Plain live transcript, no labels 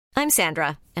I'm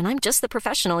Sandra, and I'm just the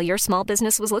professional your small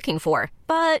business was looking for.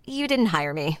 But you didn't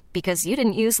hire me because you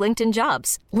didn't use LinkedIn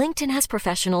Jobs. LinkedIn has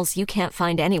professionals you can't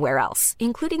find anywhere else,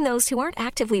 including those who aren't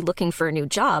actively looking for a new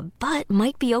job, but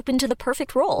might be open to the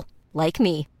perfect role, like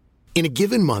me. In a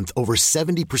given month, over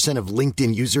 70% of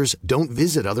LinkedIn users don't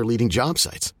visit other leading job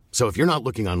sites. So if you're not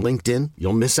looking on LinkedIn,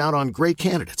 you'll miss out on great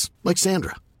candidates like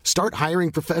Sandra. Start hiring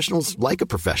professionals like a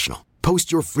professional.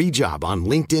 Post your free job on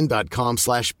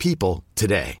linkedin.com/people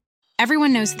today.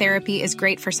 Everyone knows therapy is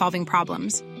great for solving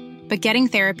problems, but getting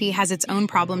therapy has its own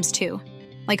problems too,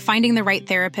 like finding the right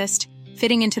therapist,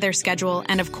 fitting into their schedule,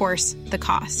 and of course, the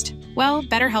cost. Well,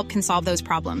 BetterHelp can solve those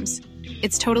problems.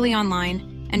 It's totally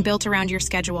online and built around your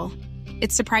schedule.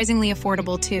 It's surprisingly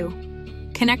affordable too.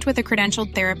 Connect with a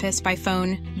credentialed therapist by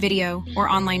phone, video, or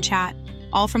online chat,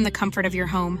 all from the comfort of your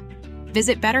home.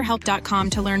 Visit BetterHelp.com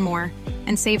to learn more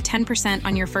and save 10%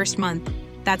 on your first month.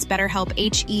 That's BetterHelp,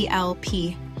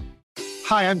 H-E-L-P.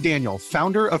 Hi, I'm Daniel,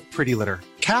 founder of Pretty Litter.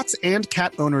 Cats and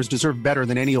cat owners deserve better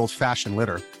than any old-fashioned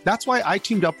litter. That's why I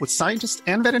teamed up with scientists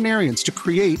and veterinarians to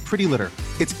create Pretty Litter.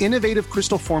 Its innovative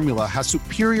crystal formula has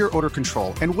superior odor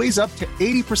control and weighs up to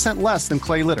 80% less than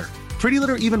clay litter. Pretty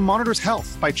Litter even monitors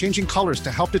health by changing colors to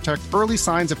help detect early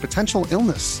signs of potential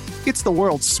illness. It's the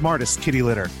world's smartest kitty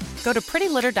litter. Go to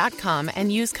prettylitter.com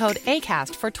and use code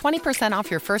ACAST for 20% off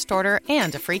your first order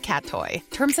and a free cat toy.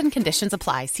 Terms and conditions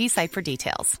apply. See site for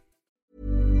details.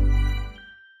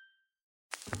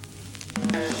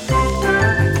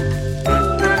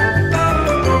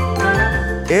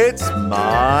 It's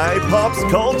My Pop's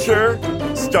Culture,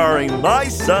 starring my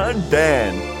son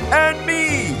Ben and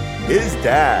me, his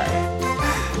dad.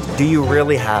 Do you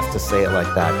really have to say it like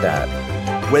that,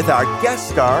 Dad? With our guest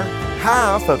star,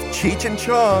 half of Cheech and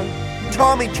Chong,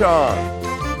 Tommy Chong.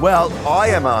 Well, I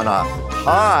am on a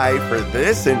high for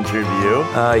this interview.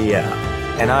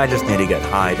 Yeah. And I just need to get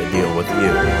high to deal with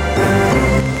you.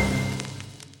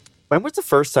 When was the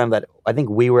first time that I think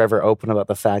we were ever open about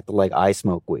the fact that, like, I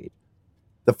smoke weed?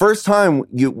 The first time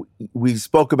we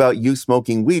spoke about you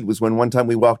smoking weed was when one time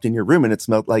we walked in your room and it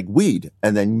smelled like weed.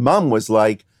 And then Mom was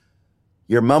like,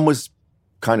 your mom was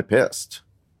kind of pissed.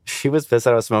 She was pissed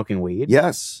that I was smoking weed?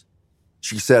 Yes.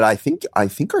 She said, I think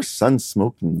our son's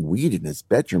smoking weed in his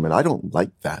bedroom, and I don't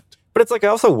like that. But it's like I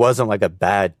also wasn't like a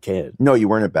bad kid. No, you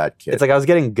weren't a bad kid. It's like I was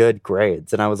getting good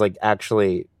grades, and I was like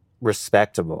actually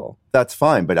respectable. That's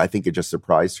fine, but I think it just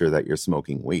surprised her that you're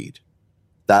smoking weed.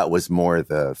 That was more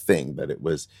the thing, that it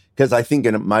was... Because I think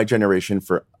in my generation,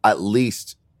 for at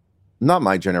least... Not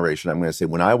my generation, I'm going to say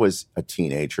when I was a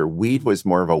teenager, weed was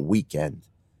more of a weekend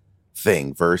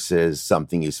thing versus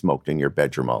something you smoked in your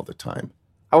bedroom all the time.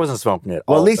 I wasn't smoking it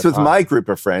all Well, at least the with time. my group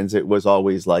of friends, it was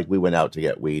always like we went out to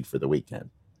get weed for the weekend.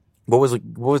 What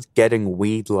was getting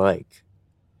weed like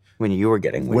when you were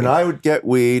getting weed? When I would get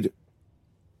weed...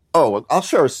 Oh, I'll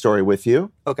share a story with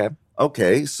you. Okay.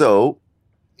 Okay, so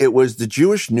it was the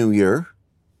Jewish New Year.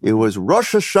 It was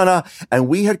Rosh Hashanah, and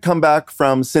we had come back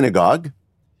from synagogue.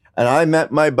 And I met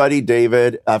my buddy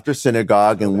David after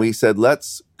synagogue, and we said,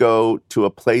 let's go to a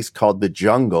place called the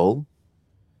Jungle.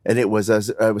 And it was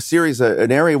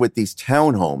an area with these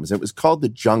townhomes. It was called the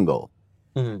Jungle.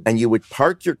 Mm-hmm. And you would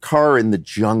park your car in the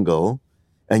jungle,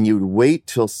 and you'd wait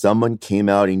till someone came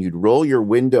out, and you'd roll your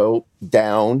window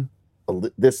down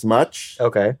this much.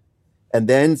 Okay. And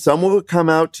then someone would come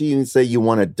out to you and say, you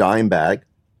want a dime bag?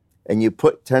 And you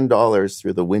put $10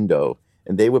 through the window,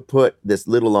 and they would put this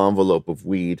little envelope of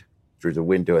weed through the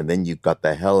window, and then you got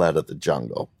the hell out of the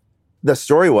jungle. The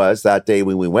story was that day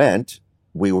when we went,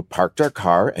 we parked our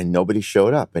car and nobody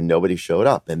showed up. And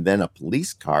then a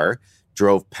police car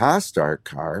drove past our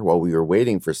car while we were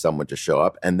waiting for someone to show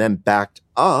up, and then backed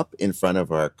up in front of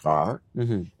our car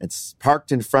and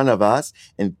parked in front of us.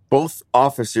 And both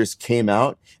officers came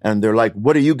out and they're like,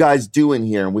 what are you guys doing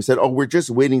here? And we said, oh, we're just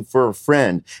waiting for a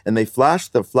friend. And they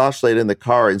flashed the flashlight in the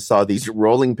car and saw these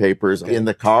rolling papers in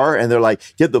the car. And they're like,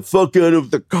 get the fuck out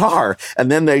of the car. And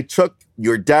then they took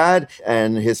your dad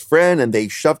and his friend, and they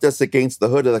shoved us against the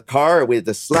hood of the car. We had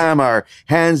to slam our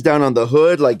hands down on the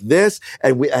hood like this.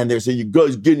 And they said, you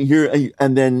guys get in here.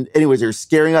 And then anyways, they were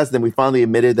scaring us. Then we finally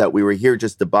admitted that we were here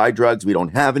just to buy drugs. We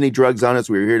don't have any drugs on us.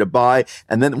 We were here to buy.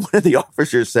 And then one of the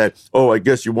officers said, oh, I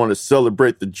guess you want to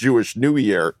celebrate the Jewish New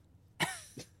Year.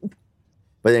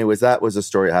 But anyways, that was a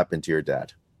story that happened to your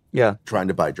dad. Yeah. Trying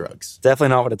to buy drugs. Definitely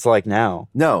not what it's like now.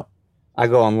 No. I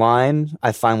go online.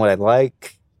 I find what I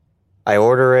like. I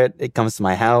order it. It comes to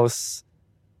my house.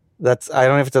 I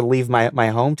don't have to leave my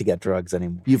home to get drugs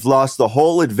anymore. You've lost the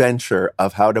whole adventure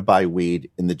of how to buy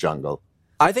weed in the jungle.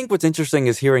 I think what's interesting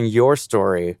is hearing your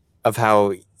story of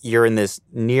how you're in this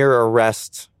near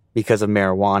arrest because of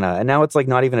marijuana. And now it's like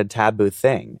not even a taboo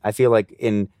thing. I feel like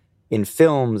in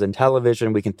films and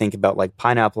television, we can think about like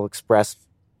Pineapple Express,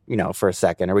 for a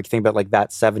second, or we can think about like That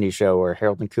 70s Show or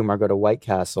Harold and Kumar Go to White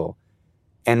Castle.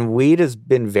 And weed has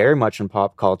been very much in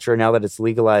pop culture now that it's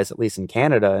legalized, at least in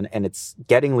Canada, and it's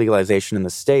getting legalization in the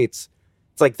States.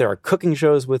 It's like there are cooking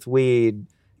shows with weed.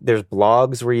 There's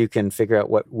blogs where you can figure out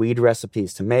what weed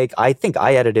recipes to make. I think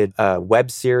I edited a web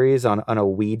series on a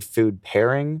weed food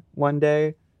pairing one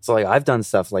day. So like I've done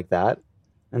stuff like that.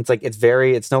 And it's like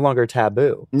it's no longer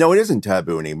taboo. No, it isn't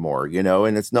taboo anymore,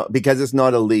 and it's not because it's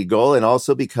not illegal, and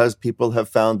also because people have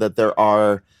found that there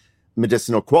are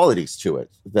medicinal qualities to it,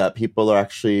 that people are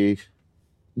actually,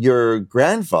 your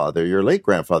late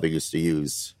grandfather used to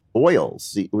use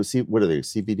oils. What are they,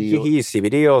 CBD oils? He used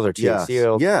CBD oils or THC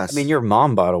oils. Yes. I mean, your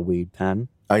mom bought a weed pen.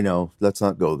 I know. Let's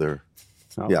not go there.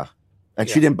 So, yeah. And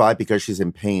she didn't buy it because she's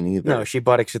in pain either. No, she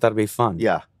bought it because she thought it'd be fun.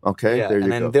 Yeah. Okay. Yeah. There you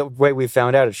go. And then the way we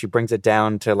found out is she brings it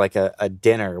down to like a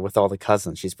dinner with all the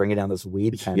cousins. She's bringing down this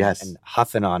weed pen and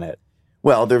huffing on it.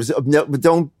 Well,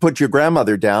 don't put your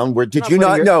grandmother down. Did you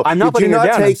not know? I'm not putting her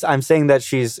down. I'm saying that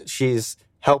she's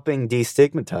helping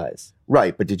destigmatize.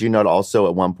 Right. But did you not also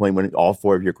at one point when all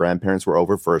four of your grandparents were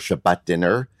over for a Shabbat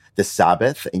dinner, the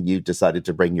Sabbath, and you decided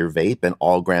to bring your vape and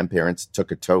all grandparents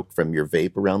took a toke from your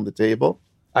vape around the table?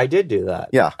 I did do that.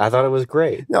 Yeah. I thought it was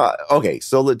great. No, okay.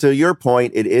 So to your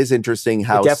point, it is interesting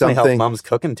how it definitely helped Mom's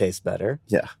cooking taste better.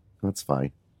 Yeah, that's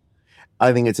fine.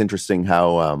 I think it's interesting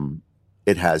how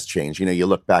it has changed. You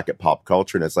look back at pop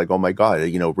culture and it's like, oh my God,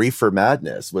 Reefer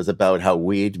Madness was about how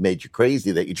weed made you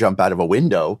crazy, that you jump out of a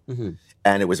window. Mm-hmm.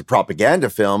 And it was a propaganda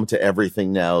film to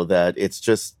everything now that it's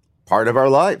just part of our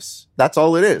lives. That's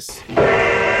all it is.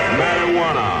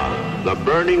 Marijuana, the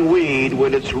burning weed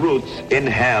with its roots in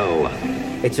hell.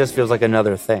 It just feels like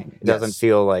another thing. It doesn't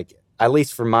feel like, at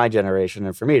least for my generation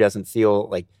and for me, it doesn't feel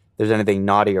like there's anything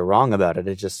naughty or wrong about it.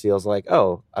 It just feels like,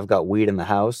 oh, I've got weed in the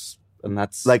house. And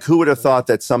that's like, who would have thought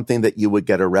that something that you would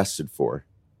get arrested for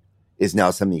is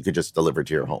now something you could just deliver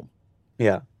to your home?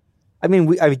 Yeah. I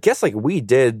mean, I guess like we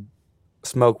did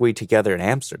smoke weed together in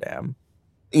Amsterdam.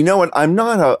 You know what? I'm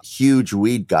not a huge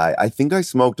weed guy. I think I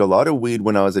smoked a lot of weed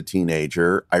when I was a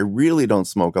teenager. I really don't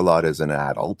smoke a lot as an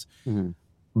adult. Mm-hmm.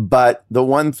 But the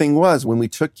one thing was, when we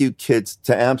took you kids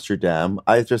to Amsterdam,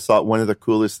 I just thought one of the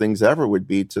coolest things ever would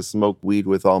be to smoke weed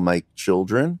with all my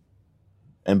children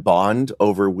and bond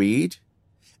over weed.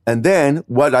 And then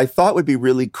what I thought would be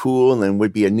really cool and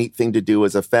would be a neat thing to do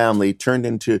as a family turned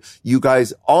into, you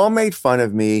guys all made fun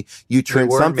of me. You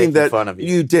turned something that fun of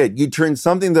you did. You turned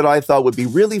something that I thought would be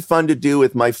really fun to do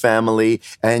with my family,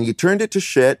 and you turned it to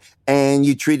shit, and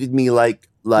you treated me like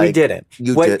we didn't.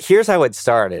 Here's how it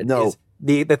started. No. Is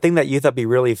the thing that you thought would be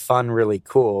really fun, really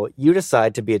cool, you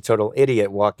decide to be a total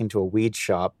idiot, walk into a weed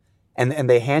shop, and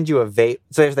they hand you a vape.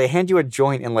 So if they hand you a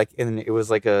joint it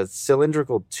was like a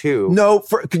cylindrical tube.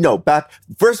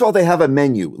 First of all, they have a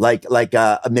menu like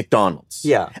a McDonald's.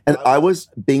 Yeah. And I was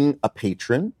being a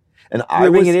patron, and I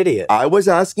was being an idiot. I was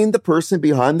asking the person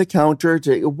behind the counter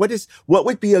what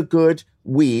would be a good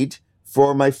weed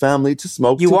for my family to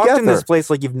smoke together. You walked in this place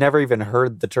like you've never even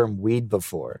heard the term weed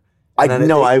before.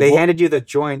 They handed you the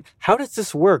joint. How does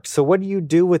this work? So what do you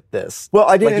do with this? Well,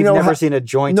 I didn't know. You've never seen a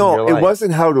joint in your life. No, it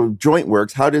wasn't how the joint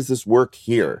works. How does this work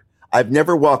here? I've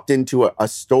never walked into a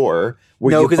store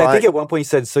where No, because I think at one point you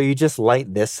said, so you just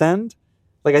light this end?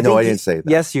 I didn't say that.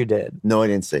 Yes, you did. No, I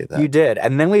didn't say that. You did.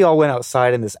 And then we all went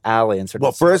outside in this alley and started...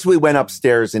 Well, first we went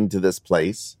upstairs into this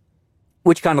place.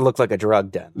 Which kind of looked like a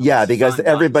drug den. Yeah, because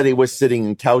everybody was sitting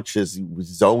in couches,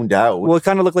 zoned out. Well, it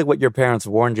kind of looked like what your parents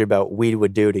warned you about weed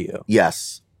would do to you.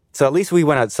 Yes. So at least we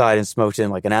went outside and smoked in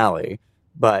like an alley.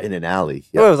 But in an alley.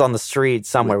 Yeah. Well, it was on the street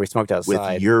somewhere. We smoked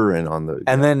outside. With urine on the...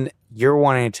 And then you're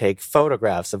wanting to take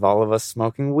photographs of all of us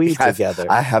smoking weed together.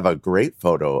 I have a great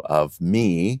photo of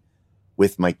me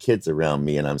with my kids around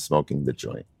me and I'm smoking the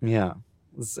joint. Yeah.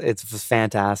 It's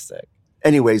fantastic.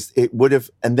 Anyways, it would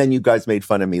have, and then you guys made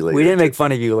fun of me later. We didn't make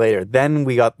fun of you later. Then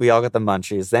we all got the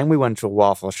munchies. Then we went to a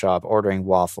waffle shop ordering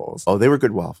waffles. Oh, they were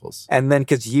good waffles. And then,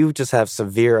 because you just have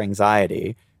severe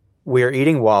anxiety, we're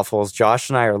eating waffles.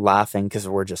 Josh and I are laughing because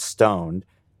we're just stoned.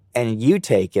 And you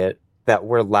take it that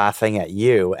we're laughing at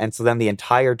you. And so then the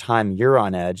entire time you're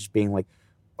on edge being like,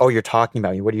 oh, you're talking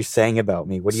about me. What are you saying about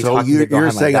me? What are you talking about? So you're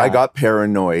saying I got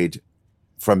paranoid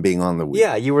from being on the weed.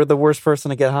 Yeah, you were the worst person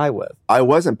to get high with. I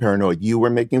wasn't paranoid. You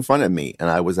were making fun of me, and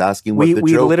I was asking what the joke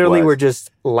was. We literally were just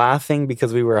laughing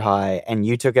because we were high, and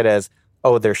you took it as,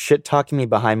 oh, they're shit-talking me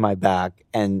behind my back,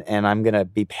 and I'm going to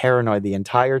be paranoid the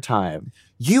entire time.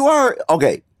 You are,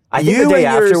 okay, I think the day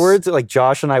afterwards, like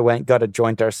Josh and I got a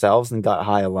joint ourselves and got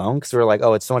high alone because we were like,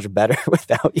 oh, it's so much better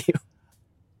without you.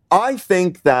 I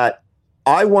think that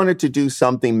I wanted to do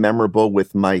something memorable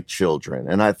with my children.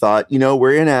 And I thought,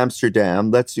 we're in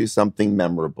Amsterdam. Let's do something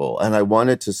memorable. And I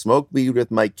wanted to smoke weed with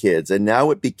my kids. And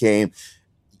now it became,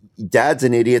 Dad's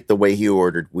an idiot the way he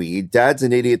ordered weed. Dad's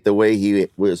an idiot the way he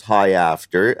was high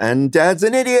after. And Dad's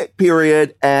an idiot,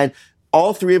 period. And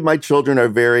all three of my children are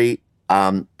very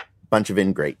bunch of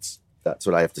ingrates. That's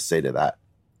what I have to say to that.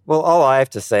 Well, all I have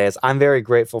to say is I'm very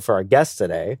grateful for our guest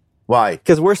today. Why?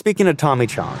 Because we're speaking to Tommy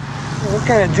Chong. What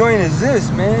kind of joint is this,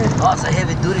 man? Oh, it's a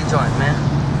heavy-duty joint, man.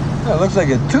 Oh, it looks like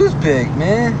a toothpick,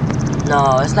 man.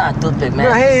 No, it's not a toothpick, man.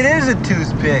 No, hey, it is a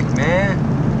toothpick,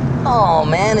 man. Oh,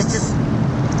 man, it is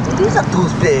a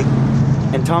toothpick.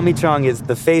 And Tommy Chong is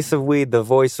the face of weed, the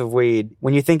voice of weed.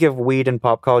 When you think of weed in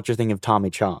pop culture, think of Tommy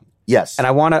Chong. Yes. And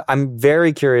I'm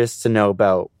very curious to know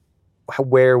about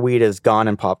where weed has gone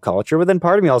in pop culture, but then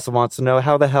part of me also wants to know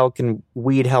how the hell can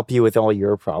weed help you with all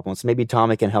your problems? Maybe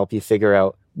Tommy can help you figure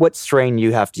out what strain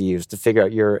you have to use to figure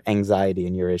out your anxiety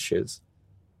and your issues.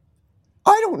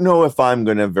 I don't know if I'm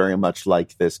going to very much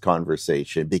like this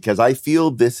conversation because I feel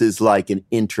this is like an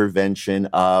intervention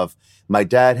of my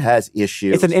dad has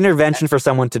issues. It's an intervention for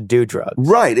someone to do drugs.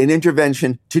 Right, an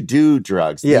intervention to do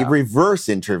drugs. Yeah. The reverse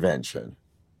intervention.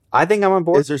 I think I'm on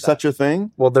board. Is there such a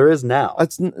thing? Well, there is now.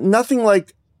 It's nothing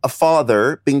like a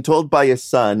father being told by his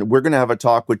son, we're going to have a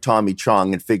talk with Tommy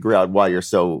Chong and figure out why you're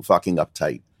so fucking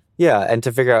uptight. Yeah, and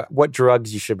to figure out what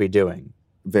drugs you should be doing.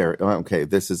 Okay,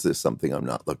 this is something I'm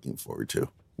not looking forward to.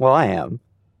 Well, I am.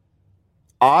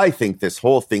 I think this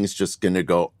whole thing's just going to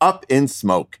go up in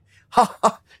smoke.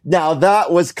 Now that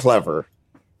was clever.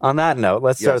 On that note,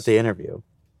 let's start the interview.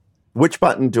 Which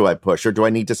button do I push, or do I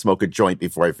need to smoke a joint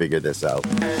before I figure this out?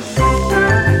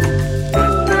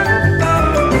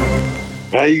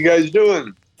 How you guys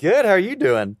doing? Good. How are you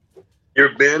doing?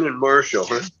 You're Ben and Marshall,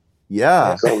 huh?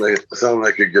 Yeah. Sound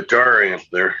like a guitar amp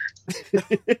there.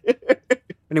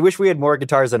 And I wish we had more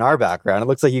guitars in our background. It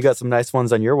looks like you got some nice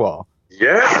ones on your wall.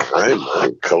 Yeah, I'm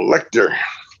a collector.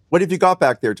 What have you got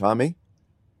back there, Tommy?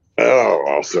 Oh,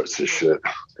 all sorts of shit.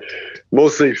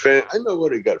 Mostly I know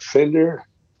what I got. Fender.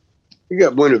 We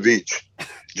got one of each.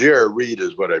 J.R. Reed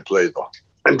is what I play, though.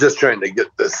 I'm just trying to get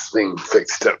this thing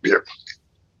fixed up here.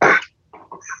 I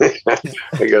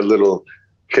got a little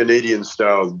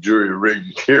Canadian-style jury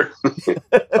rig here.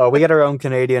 Oh, we got our own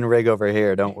Canadian rig over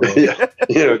here, don't we?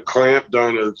 Yeah, clamped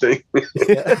on a thing.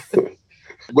 Yeah.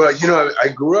 Well, I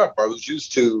grew up. I was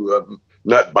used to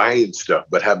not buying stuff,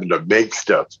 but having to make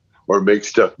stuff or make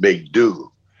stuff make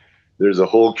do. There's a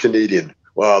whole Canadian,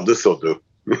 well, this will do.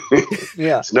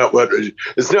 Yeah, it's not what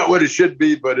it should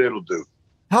be, but it'll do.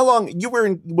 How long you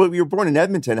were born in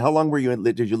Edmonton? How long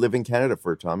did you live in Canada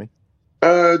for, Tommy?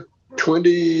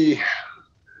 20,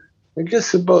 I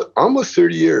guess about almost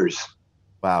 30 years.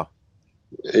 Wow.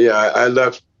 Yeah, I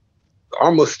left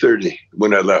almost 30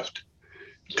 when I left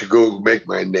to go make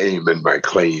my name and my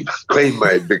claim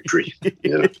my victory.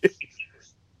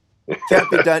 Can't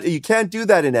be done. You can't do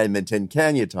that in Edmonton,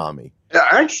 can you, Tommy?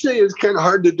 Actually, it's kind of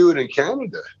hard to do it in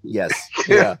Canada. Yes.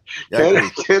 Yeah.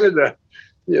 Canada,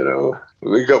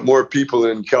 we got more people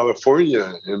in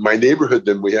California in my neighborhood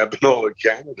than we have in all of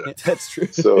Canada. That's true.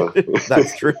 So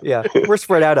that's true. Yeah, we're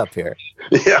spread out up here.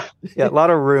 Yeah, a lot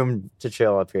of room to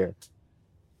chill up here.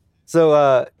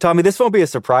 So, Tommy, this won't be a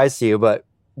surprise to you, but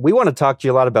we want to talk to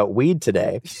you a lot about weed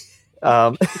today.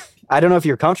 I don't know if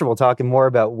you're comfortable talking more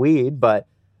about weed, but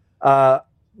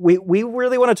we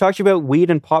really want to talk to you about weed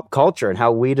and pop culture and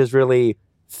how weed has really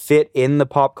fit in the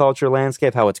pop culture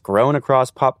landscape, how it's grown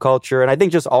across pop culture. And I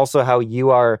think just also how you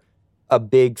are a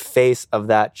big face of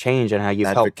that change and how you've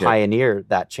helped pioneer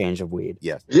that change of weed.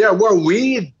 Yes. Yeah, well,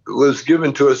 weed was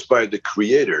given to us by the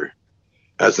creator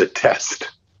as a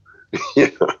test.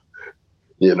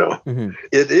 Mm-hmm.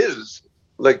 It is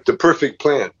like the perfect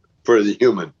plant for the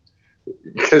human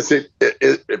because it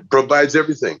provides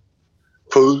everything.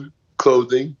 Food,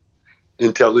 clothing,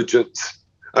 intelligence.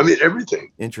 I mean,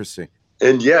 everything. Interesting.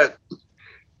 And yet,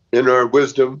 in our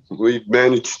wisdom, we've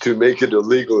managed to make it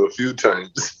illegal a few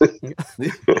times.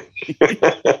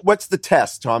 What's the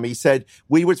test, Tommy? He said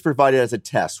weed was provided as a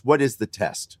test. What is the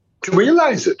test? To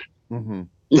realize it. Mm-hmm.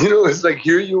 It's like,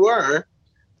 here you are.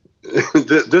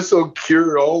 This will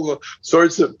cure all the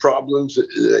sorts of problems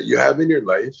that you have in your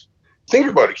life.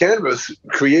 Think about it. Cannabis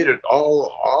created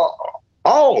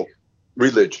all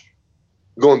religion.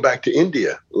 Going back to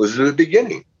India, it was the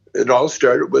beginning. It all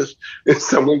started with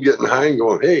someone getting high and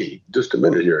going, hey, just a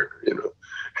minute here.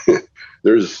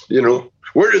 There's,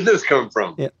 Where did this come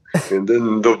from? Yeah. And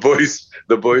then the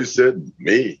voice said,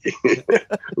 me.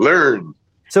 Learn.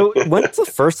 So when's the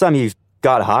first time you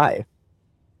got high?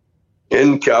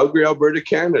 In Calgary, Alberta,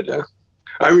 Canada.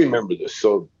 I remember this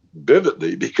so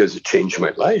vividly because it changed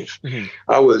my life. Mm-hmm.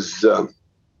 I was,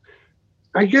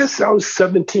 I guess I was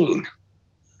 17.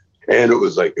 And it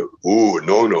was like,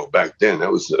 no, back then.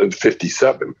 That was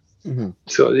 57. Mm-hmm.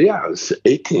 So, yeah, I was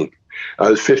 18. I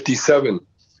was 57.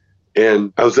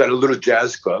 And I was at a little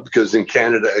jazz club because in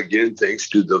Canada, again, thanks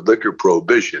to the liquor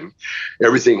prohibition,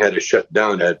 everything had to shut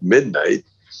down at midnight.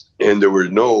 And there were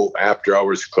no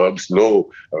after-hours clubs,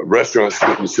 no restaurants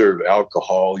couldn't serve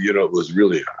alcohol. You know, it was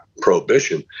really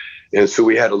prohibition. And so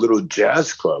we had a little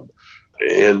jazz club.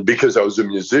 And because I was a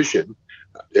musician,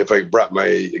 if I brought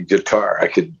my guitar, I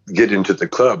could get into the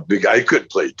club. I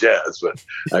couldn't play jazz, but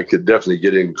I could definitely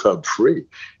get in club free.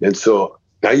 And so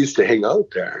I used to hang out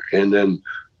there. And then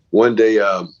one day,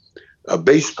 a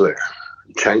bass player,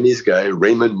 Chinese guy,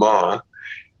 Raymond Ma,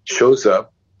 shows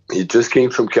up. He just came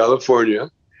from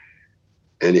California,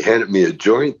 and he handed me a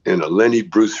joint and a Lenny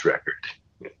Bruce record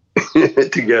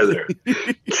together.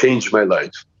 Changed my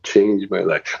life.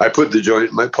 I put the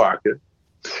joint in my pocket,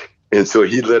 and so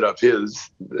he lit up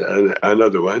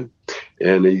another one,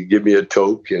 and he gave me a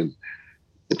toke, and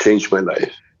it changed my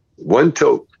life. One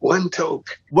toke.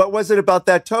 What was it about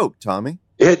that toke, Tommy?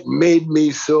 It made me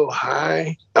so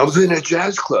high. I was in a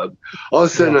jazz club. All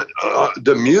of a sudden,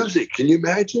 the music, can you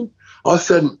imagine? All of a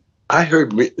sudden, I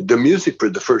heard the music for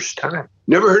the first time.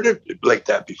 Never heard it like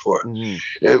that before.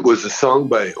 Mm-hmm. It was a song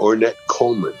by Ornette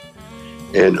Coleman,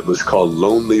 and it was called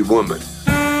Lonely Woman.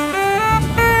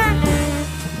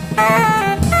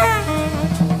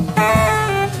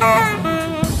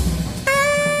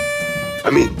 I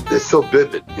mean, it's so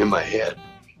vivid in my head.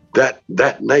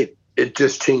 That night, it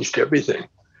just changed everything.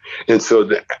 And so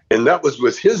that was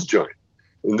with his joint.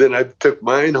 And then I took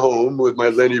mine home with my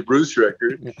Lenny Bruce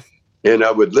record, and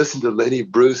I would listen to Lenny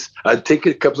Bruce. I'd take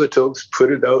a couple of tokes,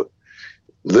 put it out,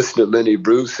 listen to Lenny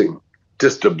Bruce, and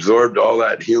just absorbed all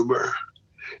that humor.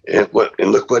 And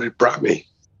look what it brought me.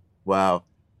 Wow.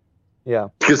 Yeah.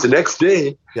 Because the next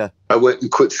day, I went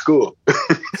and quit school.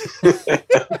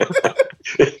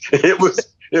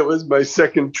 It was my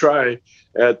second try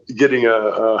at getting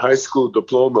a high school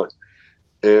diploma,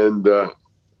 and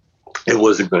it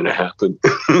wasn't going to happen.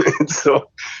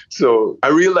 so I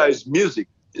realized music,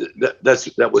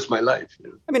 that was my life.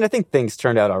 I mean, I think things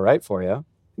turned out all right for you,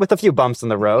 with a few bumps in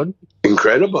the road.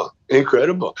 Incredible.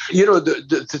 You know,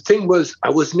 the thing was, I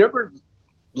was never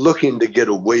looking to get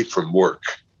away from work.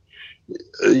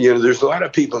 You know, there's a lot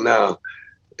of people now,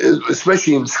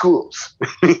 especially in schools.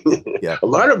 Yeah. A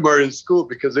lot of them are in school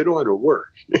because they don't want to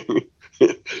work.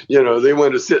 You know, they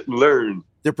want to sit and learn.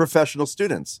 They're professional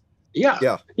students.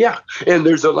 Yeah. And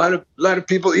there's a lot of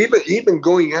people even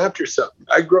going after something.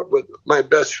 I grew up with my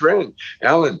best friend,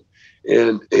 Alan,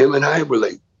 and him and I were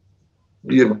like,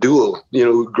 dual,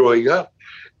 growing up.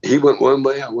 He went one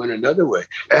way, I went another way.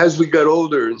 As we got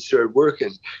older and started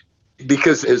working,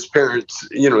 because his parents,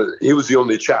 he was the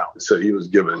only child, so he was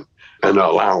given an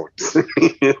allowance.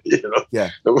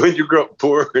 Yeah. And when you grow up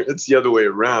poor, it's the other way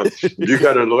around. If you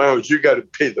got an allowance, you got to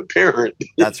pay the parent.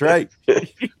 That's right.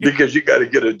 Because you got to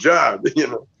get a job,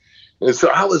 And so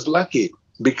I was lucky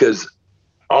because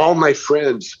all my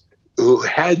friends who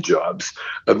had jobs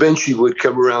eventually would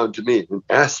come around to me and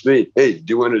ask me, hey,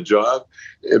 do you want a job?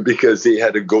 Because he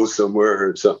had to go somewhere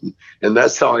or something. And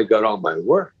that's how I got all my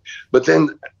work. But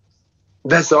then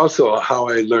that's also how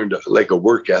I learned like a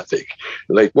work ethic.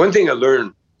 Like one thing I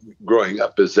learned growing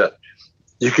up is that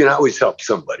you can always help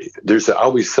somebody. There's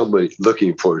always somebody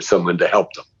looking for someone to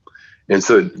help them. And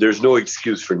so there's no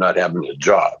excuse for not having a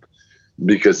job,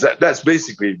 because that's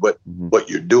basically what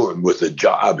you're doing with a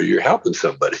job, or you're helping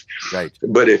somebody. Right.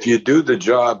 But if you do the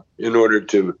job in order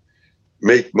to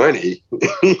make money,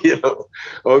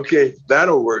 okay,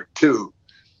 that'll work too.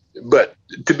 But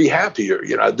to be happier,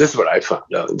 this is what I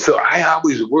found out. And so I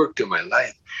always worked in my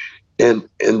life. And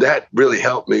that really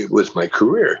helped me with my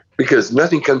career, because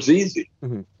nothing comes easy.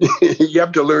 Mm-hmm. You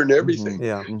have to learn everything.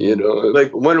 Mm-hmm. Yeah.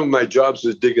 Like one of my jobs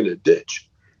was digging a ditch.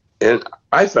 And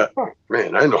I thought, oh,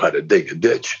 man, I know how to dig a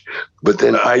ditch. But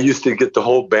then I used to get the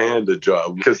whole band a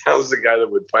job, because I was the guy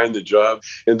that would find the job.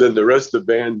 And then the rest of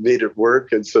the band needed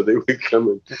work. And so they would come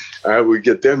and I would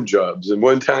get them jobs. And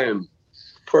one time,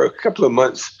 for a couple of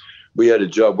months, we had a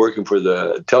job working for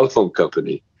the telephone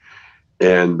company.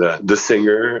 And the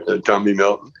singer, Tommy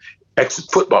Melton,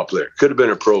 ex-football player, could have been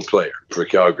a pro player for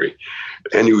Calgary.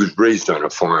 And he was raised on a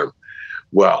farm.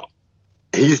 Well,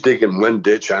 he's digging one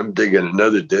ditch, I'm digging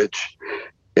another ditch.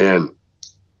 And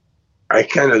I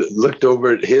kind of looked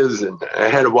over at his, and I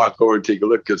had to walk over and take a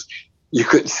look because you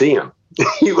couldn't see him.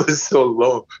 He was so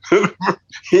low.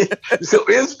 He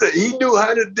knew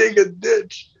how to dig a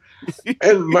ditch.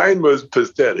 And mine was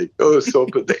pathetic. Oh, so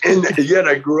pathetic. And yet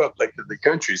I grew up like in the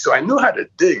country, so I knew how to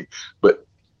dig, but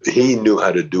he knew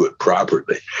how to do it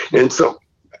properly. And so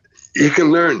you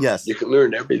can learn. Yes. You can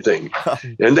learn everything.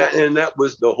 And that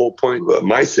was the whole point of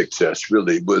my success,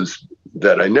 really, was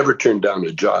that I never turned down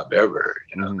a job ever,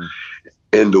 you know.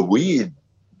 And the weed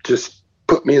just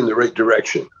put me in the right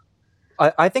direction.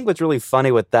 I think what's really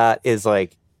funny with that is,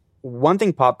 like, one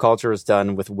thing pop culture has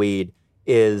done with weed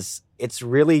is it's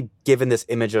really given this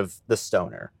image of the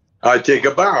stoner. I take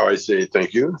a bow. I say,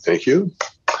 thank you. Thank you.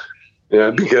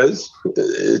 Yeah, because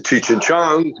Cheech and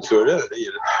Chong, sort of,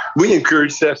 we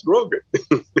encourage Seth Rogen.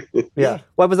 Yeah.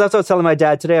 Well, that's what I was telling my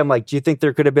dad today. I'm like, do you think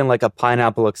there could have been like a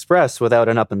Pineapple Express without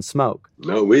an Up and Smoke?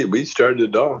 No, we started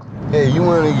it all. Hey, you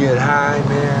want to get high,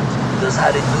 man? That's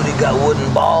how they do. They got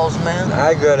wooden balls, man.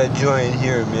 I got a joint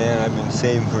here, man. I've been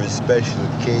saving for a special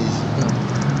occasion.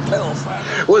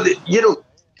 Well,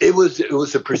 it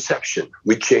was a perception.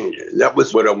 We changed it. That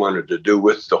was what I wanted to do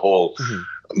with the whole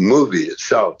movie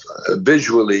itself.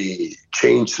 Visually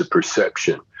change the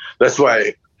perception. That's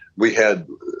why we had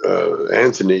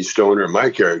Anthony Stoner, my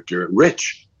character,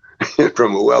 rich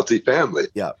from a wealthy family.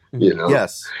 Yeah. You know?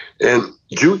 Yes. And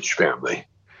Jewish family,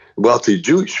 wealthy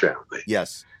Jewish family.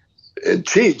 Yes. And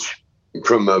Cheech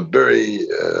from a very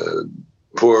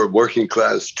poor working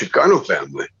class Chicano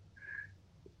family.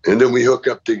 And then we hook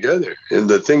up together. And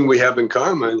the thing we have in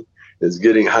common is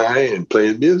getting high and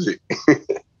playing music.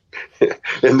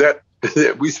 And that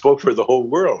we spoke for the whole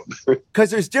world.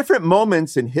 Because there's different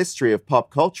moments in history of pop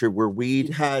culture where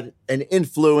weed had an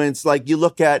influence. Like you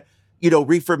look at,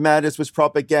 Reefer Madness was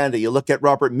propaganda. You look at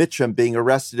Robert Mitchum being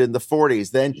arrested in the 40s.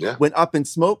 Then when Up in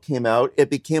Smoke came out, it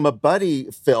became a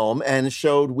buddy film and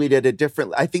showed weed at a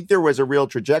different... I think there was a real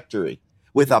trajectory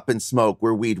with Up in Smoke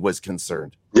where weed was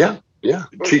concerned. Yeah. Yeah,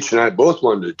 Cheech and I both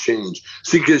wanted to change.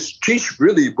 See, because Cheech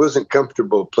really wasn't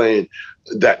comfortable playing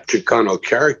that Chicano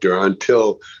character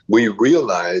until we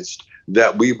realized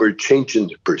that we were changing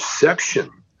the perception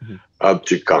of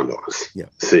Chicanos. Yeah.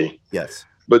 See? Yes.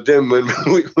 But then when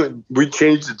we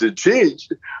changed it to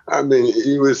Cheech, I mean,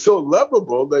 he was so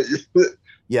lovable that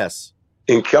yes,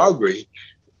 in Calgary,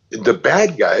 the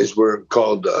bad guys were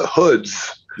called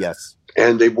hoods. Yes.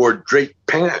 And they wore draped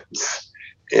pants.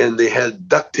 And they had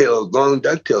ducktails, long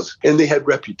ducktails, and they had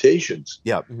reputations.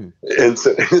 Yeah. And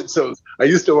so I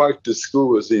used to walk to school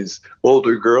with these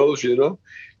older girls,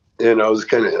 and I was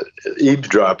kind of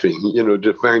eavesdropping,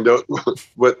 to find out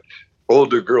what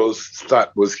older girls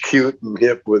thought was cute and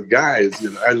hip with guys.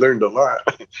 I learned a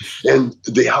lot. And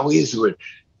they always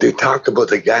they talk about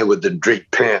the guy with the draped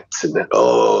pants and then,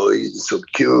 oh, he's so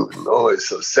cute and oh, he's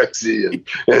so sexy and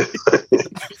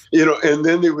and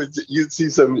then you'd see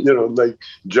some, like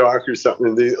jock or something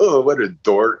and they, oh, what a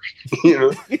dork,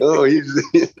 oh, he's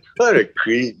what a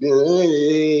creep,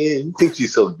 he thinks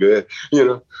he's so good,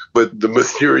 but the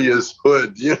mysterious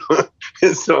hood,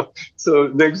 and so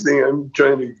next thing I'm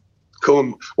trying to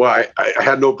comb. Well, I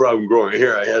had no problem growing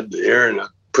hair. I had the hair and I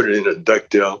put it in a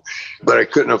ducktail, but I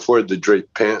couldn't afford the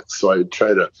draped pants, so I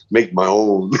tried to make my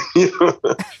own.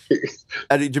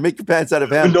 And did you make your pants out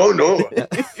of hemp? No.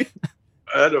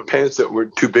 I had pants that were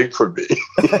too big for me.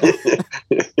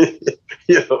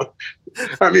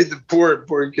 I mean, the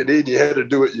poor Canadian had to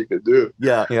do what you could do.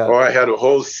 Yeah. Oh, I had a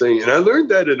whole thing, and I learned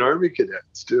that in Army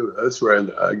cadets too. That's where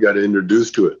I got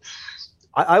introduced to it.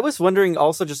 I was wondering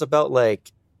also just about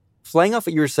like flying off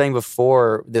what you were saying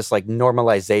before, this like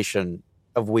normalization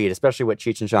of weed, especially what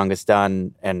Cheech and Chong has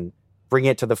done, and bringing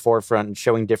it to the forefront and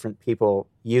showing different people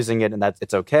using it and that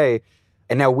it's okay.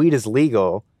 And now weed is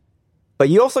legal, but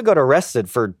you also got arrested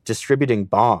for distributing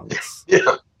bongs.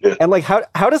 Yeah. And like,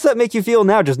 how does that make you feel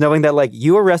now? Just knowing that like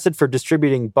you arrested for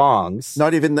distributing bongs,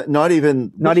 not even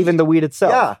the weed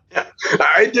itself. Yeah.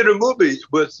 I did a movie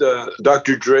with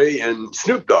Dr. Dre and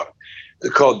Snoop Dogg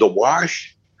called The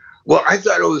Wash. Well, I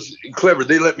thought it was clever.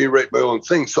 They let me write my own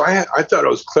thing. So I thought I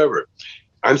was clever.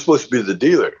 I'm supposed to be the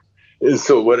dealer. And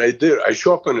so what I did, I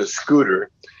show up on a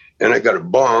scooter and I got a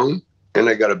bong and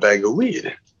I got a bag of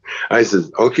weed. I said,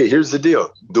 okay, here's the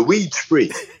deal. The weed's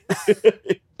free,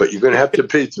 but you're going to have to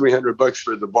pay $300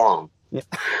 for the bong. Yeah.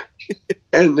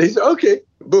 And they said, okay,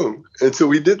 boom. And so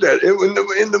we did that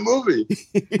in the movie.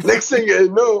 Next thing I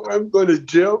know, I'm going to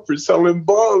jail for selling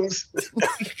bongs.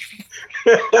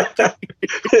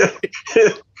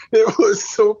 It was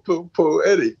so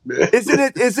poetic, man.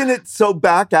 Isn't it so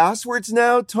back-asswards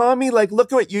now, Tommy? Like,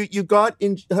 look at what you got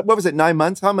in, what was it, 9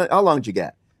 months? How long did you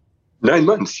get? 9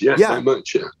 months, yeah. 9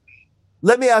 months, yeah.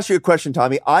 Let me ask you a question,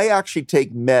 Tommy. I actually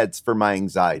take meds for my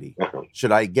anxiety.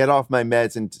 Should I get off my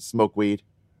meds and smoke weed?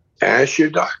 Ask your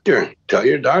doctor. Tell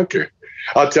your doctor.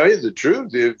 I'll tell you the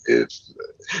truth. If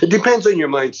it depends on your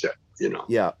mindset,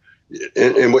 Yeah.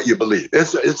 And what you believe.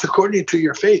 It's according to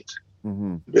your faith.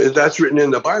 Mm-hmm. That's written in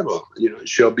the Bible. It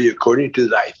shall be according to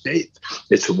thy faith.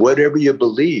 It's whatever you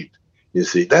believe. You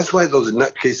see, that's why those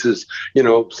nutcases,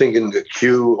 thinking the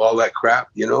Q, all that crap,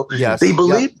 Yes. they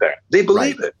believe that. They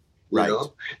believe it. Right.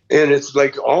 And it's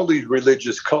like all these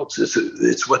religious cults,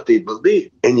 it's what they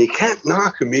believe. And you can't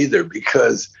knock them either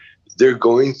because they're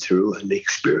going through an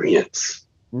experience.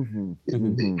 Mm-hmm.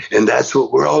 Mm-hmm. And that's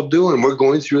what we're all doing. We're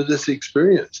going through this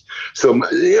experience. So,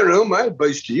 my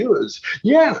advice to you is,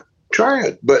 try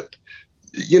it. But,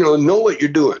 know what you're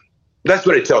doing. That's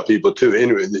what I tell people too.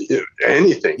 Anyway,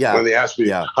 anything. Yeah. When they ask me,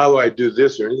 how do I do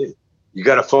this or anything? You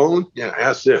got a phone? Yeah,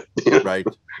 ask it. Right.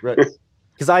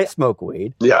 Because I smoke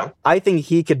weed. Yeah. I think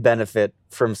he could benefit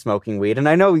from smoking weed. And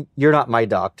I know you're not my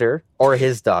doctor or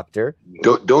his doctor.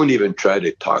 Don't even try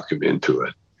to talk him into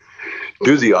it.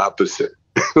 Do the opposite.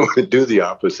 Do the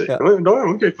opposite. Yeah. No,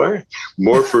 okay, fine.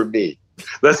 More for me.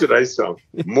 That's what I saw.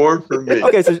 More for me.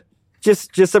 Okay, so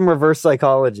just some reverse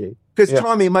psychology. Because,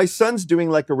 Tommy, my son's doing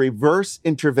like a reverse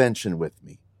intervention with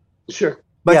me. Sure.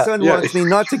 My son wants me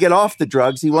not to get off the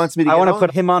drugs. He wants me to I want to put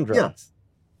him on drugs.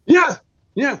 Yeah.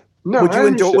 No,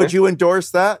 would you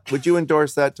endorse that? Would you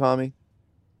endorse that, Tommy?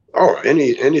 Oh,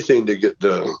 anything to get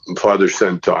the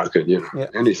father-son talking,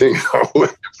 anything,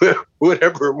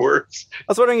 whatever works. I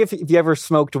was wondering if you ever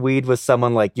smoked weed with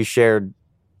someone like you shared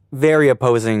very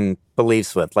opposing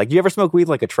beliefs with. Like, you ever smoke weed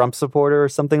like a Trump supporter or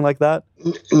something like that?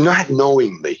 Not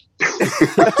knowingly.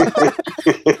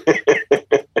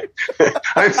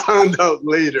 I found out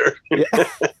later.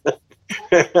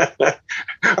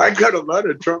 I got a lot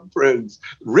of Trump friends,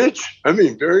 rich. I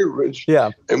mean, very rich. Yeah.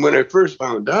 And when I first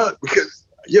found out, because,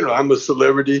 I'm a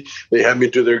celebrity, they had me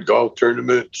to their golf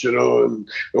tournaments, and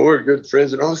we're good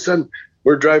friends. And all of a sudden,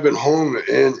 we're driving home,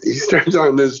 and he starts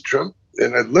on this Trump.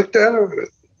 And I looked at him, and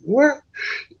what?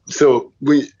 So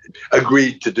we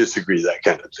agreed to disagree, that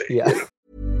kind of thing. Yeah.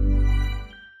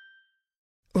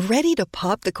 Ready to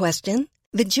pop the question?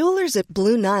 The jewelers at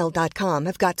BlueNile.com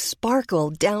have got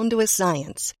sparkle down to a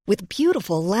science with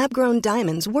beautiful lab-grown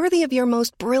diamonds worthy of your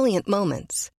most brilliant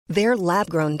moments. Their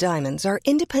lab-grown diamonds are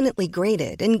independently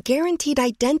graded and guaranteed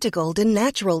identical to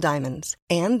natural diamonds,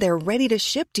 and they're ready to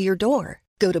ship to your door.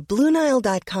 Go to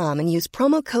BlueNile.com and use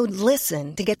promo code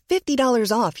LISTEN to get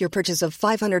 $50 off your purchase of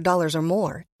 $500 or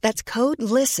more. That's code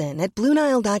LISTEN at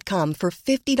BlueNile.com for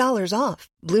 $50 off.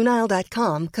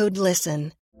 BlueNile.com, code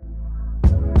LISTEN.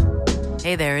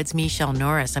 Hey there, it's Michelle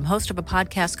Norris. I'm host of a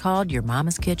podcast called Your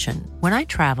Mama's Kitchen. When I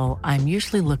travel, I'm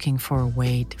usually looking for a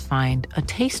way to find a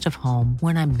taste of home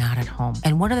when I'm not at home.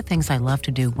 And one of the things I love to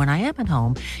do when I am at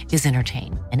home is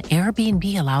entertain. And Airbnb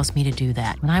allows me to do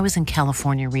that. When I was in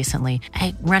California recently,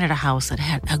 I rented a house that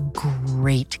had a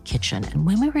great kitchen. And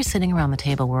when we were sitting around the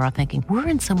table, we were all thinking, we're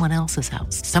in someone else's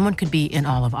house. Someone could be in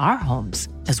all of our homes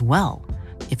as well.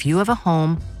 If you have a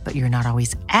home, but you're not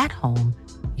always at home,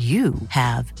 you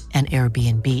have an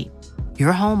Airbnb.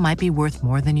 Your home might be worth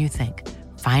more than you think.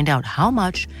 Find out how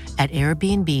much at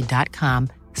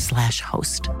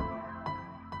airbnb.com/host.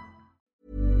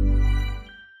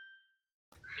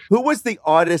 Who was the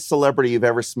oddest celebrity you've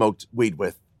ever smoked weed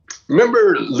with?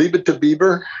 Remember Leave It to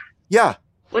Beaver? Yeah.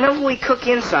 Whenever we cook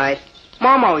inside,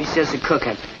 Mom always does the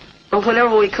cooking. But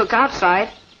whenever we cook outside,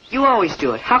 you always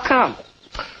do it. How come?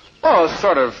 Well, it's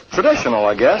sort of traditional,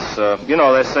 I guess.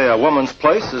 They say a woman's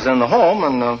place is in the home,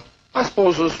 and I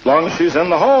suppose as long as she's in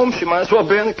the home, she might as well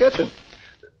be in the kitchen.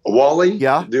 Wally,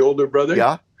 the older brother?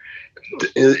 Yeah.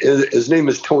 His name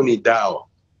is Tony Dow.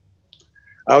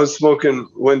 I was smoking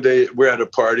one day, we're at a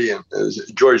party, and it was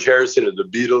George Harrison of the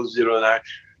Beatles,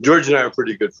 George and I are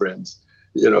pretty good friends.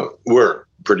 We're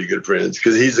pretty good friends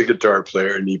because he's a guitar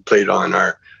player, and he played on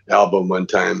our album one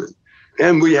time.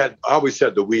 And we always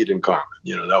had the weed in common.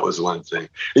 That was one thing.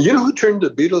 And you know who turned the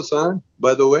Beatles on,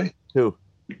 by the way? Who?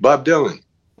 Bob Dylan.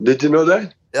 Did you know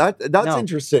that? That's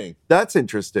interesting. That's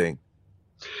interesting.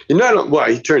 He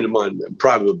turned them on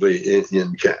probably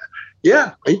in Canada.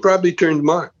 Yeah, he probably turned them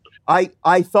on.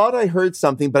 I thought I heard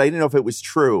something, but I didn't know if it was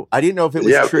true. I didn't know if it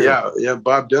was true. Yeah,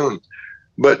 Bob Dylan.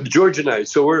 But George and I,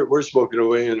 so we're smoking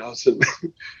away, and all of a sudden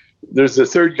there's a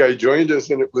third guy joined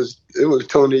us, and it was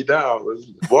Tony Dow, it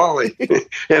was Wally.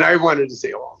 And I wanted to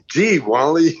say, oh, gee,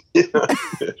 Wally.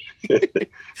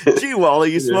 Gee,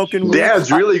 Wally, you smoking weed?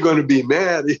 Dad's really going to be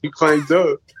mad if he finds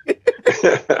out.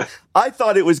 I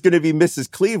thought it was going to be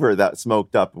Mrs. Cleaver that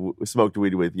smoked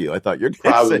weed with you. I thought you're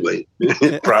going to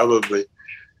Probably.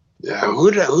 Yeah,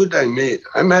 who'd I meet?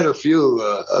 I met a few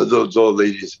of those old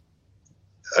ladies.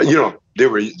 They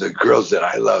were the girls that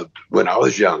I loved when I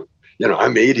was young.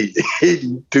 I'm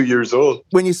 82 years old.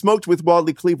 When you smoked with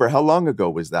Wadley Cleaver, how long ago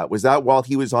was that? Was that while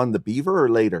he was on The Beaver or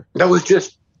later? That was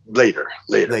just later.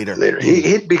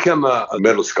 He'd become a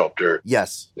metal sculptor.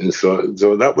 Yes. And so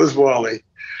that was Wally.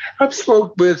 I've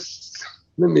smoked with,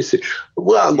 let me see.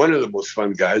 Well, one of the most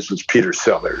fun guys was Peter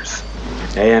Sellers.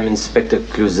 I am Inspector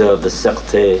Clouseau of the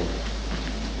Sûreté,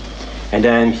 and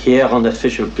I am here on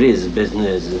official police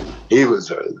business. He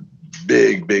was a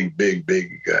big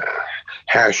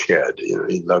hash head.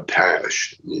 He loved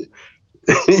hash. He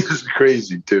was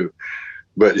crazy too,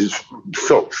 but he's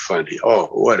so funny. Oh,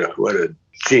 what a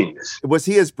genius. Was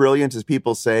he as brilliant as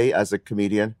people say as a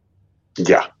comedian?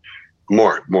 Yeah,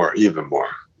 even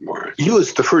more. He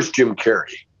was the first Jim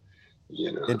Carrey.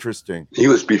 Interesting. He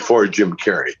was before Jim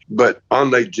Carrey, but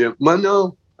unlike Jim,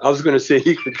 no, I was going to say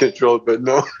he could control it, but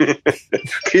no,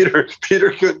 Peter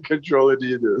couldn't control it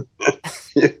either.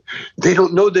 They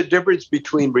don't know the difference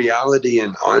between reality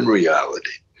and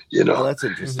unreality. Oh, that's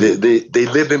interesting. They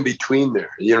live in between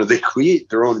there. They create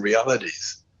their own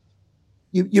realities.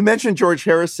 You mentioned George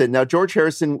Harrison. Now, George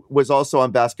Harrison was also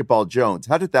on Basketball Jones.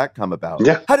 How did that come about?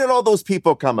 Yeah. How did all those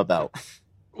people come about?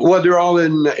 Well, they're all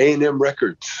in A&M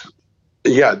Records.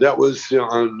 Yeah, that was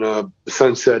on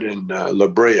Sunset in La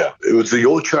Brea. It was the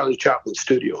old Charlie Chaplin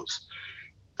Studios,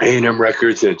 A&M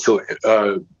Records. And so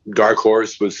Dark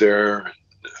Horse was there,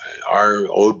 our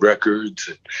old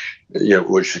records,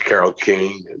 which is Carole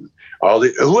King and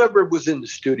whoever was in the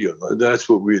studio. That's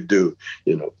what we'd do.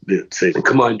 They'd say,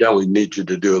 come on down, we need you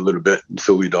to do a little bit. And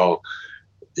so we'd all,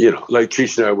 like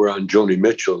Cheech and I were on Joni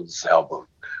Mitchell's album,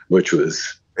 which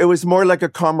was... It was more like a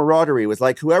camaraderie. It was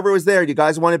like, whoever was there, you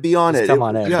guys want to be on it? Come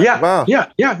on in. Yeah. Wow.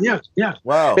 Yeah.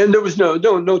 Wow. And there was no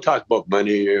talk about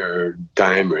money or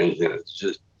time or anything. It's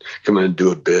just come on and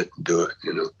do a bit and do it,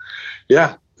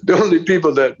 Yeah. The only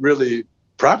people that really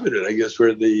profited, I guess,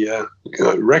 were the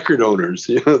record owners,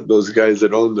 those guys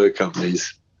that owned the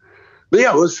companies. But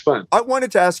yeah, it was fun. I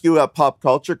wanted to ask you a pop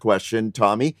culture question,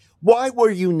 Tommy. Why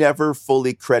were you never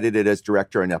fully credited as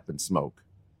director on Up in Smoke?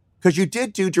 Because you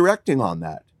did do directing on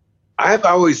that. I've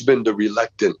always been the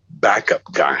reluctant backup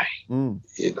guy.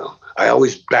 I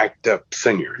always backed up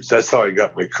singers. That's how I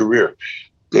got my career.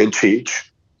 And Cheech,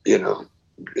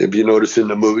 if you notice in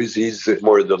the movies, he's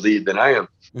more the lead than I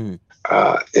am.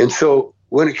 And so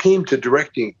when it came to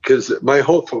directing, because my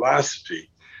whole philosophy,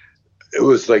 it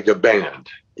was like a band.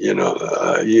 You're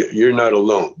not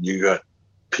alone. You got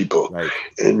people, right,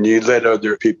 and you let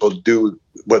other people do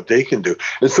what they can do.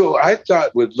 And so I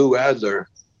thought with Lou Adler,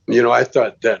 I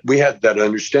thought that we had that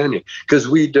understanding because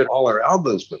we did all our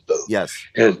albums with Lou. Yes.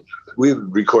 And we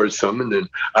would record some and then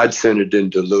I'd send it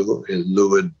into Lou and Lou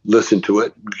would listen to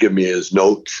it, give me his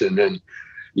notes. And then,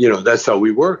 that's how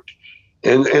we worked.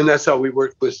 And that's how we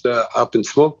worked with Up in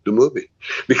Smoke, the movie,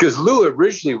 because Lou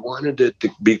originally wanted it to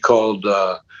be called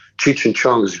Cheech and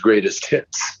Chong's Greatest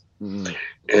Hits.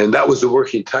 And that was the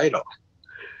working title.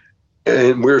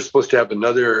 And we were supposed to have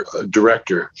another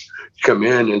director come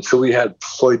in. And so we had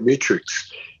Floyd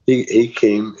Matrix. He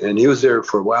came and he was there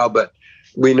for a while, but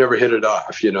we never hit it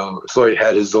off. Floyd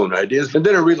had his own ideas. And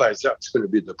then I realized that's going to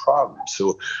be the problem.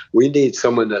 So we need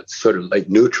someone that's sort of like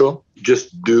neutral,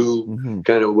 just do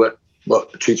kind of what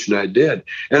Cheech and I did.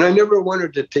 And I never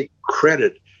wanted to take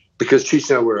credit because Cheech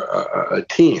and I were a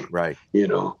team, right?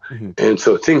 And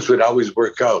so things would always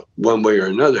work out one way or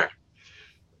another.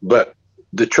 But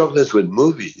the trouble is with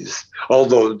movies,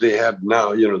 although they have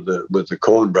now, with the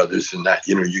Coen brothers and that,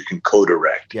 you can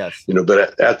co-direct. Yes.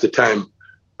 But at the time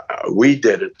we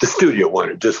did it, the studio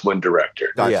wanted just one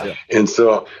director. Gotcha. And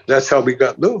so that's how we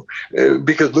got Lou,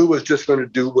 because Lou was just going to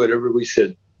do whatever we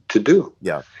said to do.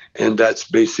 Yeah. And that's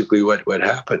basically what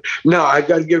happened. Now, I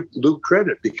got to give Lou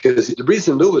credit because the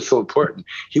reason Lou was so important,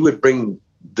 he would bring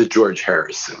the George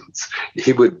Harrisons.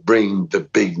 He would bring the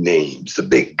big names, the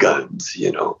big guns,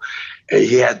 And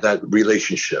he had that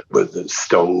relationship with the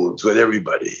Stones, with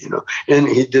everybody, And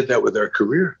he did that with our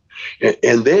career.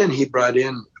 And then he brought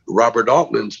in Robert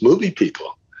Altman's movie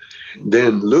people.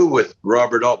 Then Lou with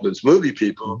Robert Altman's movie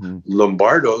people,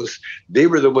 Lombardo's, they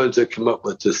were the ones that come up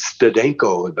with the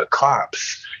Stadenko and the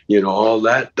cops, all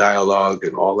that dialogue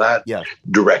and all that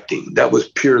directing. That was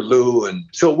pure Lou. And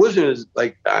so it wasn't as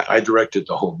like I directed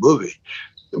the whole movie.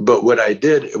 But what I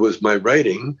did, it was my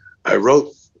writing. I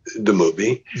wrote the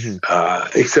movie,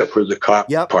 except for the cop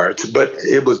parts. But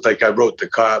it was like I wrote the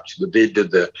cops, but they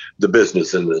did the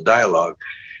business and the dialogue.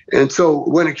 And so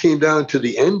when it came down to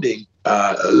the ending,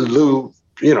 Lou,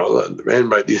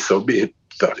 and rightly so,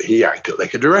 thought he acted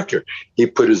like a director. He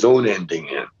put his own ending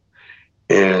in.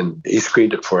 and he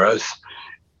screened it for us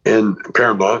in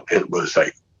Paramount. It was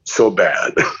like so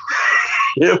bad.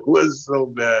 It was so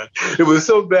bad. It was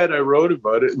so bad I wrote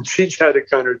about it, and Cheech had to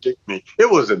contradict me. It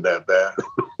wasn't that bad,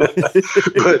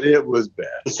 but it was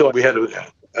bad. So we had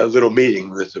a little meeting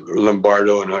with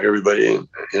Lombardo and everybody, and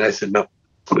I said, no,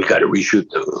 we got to reshoot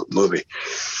the movie,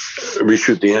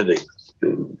 reshoot the ending.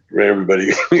 And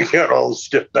everybody got all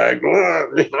stiff back,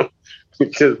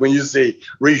 because when you say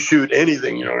reshoot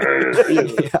anything,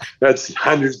 that's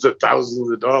hundreds of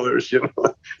thousands of dollars,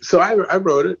 So I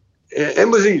wrote it, and it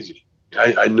was easy.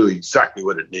 I knew exactly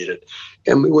what it needed.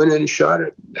 And we went in and shot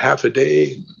it half a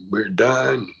day. We're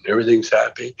done. Everything's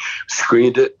happy.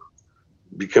 Screened it.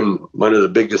 Become one of the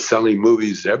biggest selling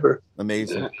movies ever.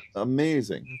 Amazing.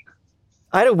 Amazing.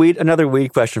 I had another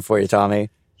weed question for you, Tommy.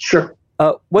 Sure.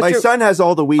 My son has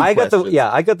all the weed questions.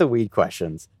 I got the weed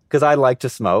questions because I like to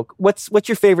smoke. What's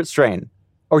your favorite strain?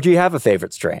 Or do you have a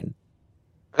favorite strain?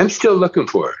 I'm still looking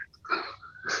for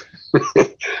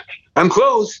it. I'm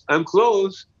close.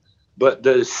 But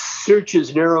the search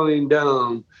is narrowing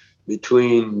down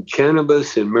between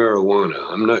cannabis and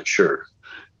marijuana. I'm not sure.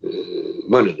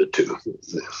 One of the two.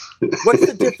 What's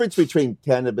the difference between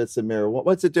cannabis and marijuana?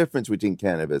 What's the difference between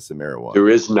cannabis and marijuana? There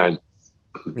is none.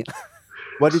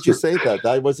 What did you say that?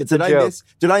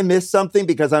 Did I miss something?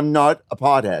 Because I'm not a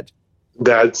pothead.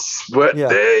 That's what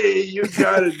you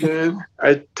got it, man.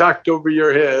 I talked over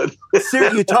your head.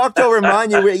 Seriously, you talked over mine.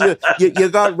 You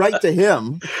got right to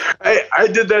him. I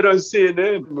did that on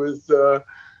CNN with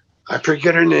I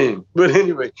forget her name, but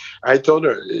anyway, I told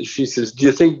her. She says, "Do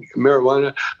you think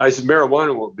marijuana?" I said,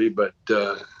 "Marijuana won't be, but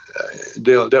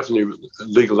they'll definitely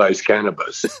legalize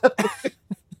cannabis."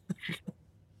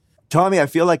 Tommy, I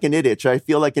feel like an idiot. Should I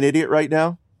feel like an idiot right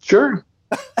now? Sure.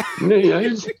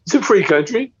 It's a free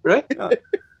country, right?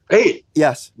 Hey,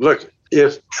 yes. Look,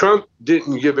 if Trump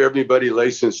didn't give everybody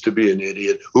license to be an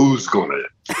idiot, who's going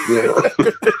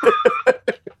to?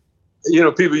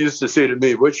 People used to say to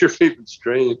me, "What's your favorite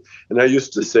strain?" And I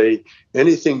used to say,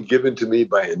 "Anything given to me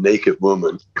by a naked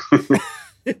woman."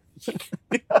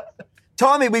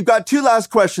 Tommy, we've got two last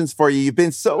questions for you. You've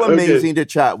been so amazing to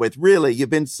chat with. Really, you've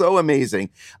been so amazing.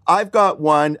 I've got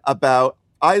one about,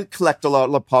 I collect a lot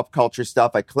of pop culture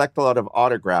stuff. I collect a lot of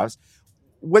autographs.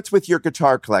 What's with your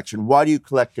guitar collection? Why do you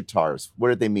collect guitars? What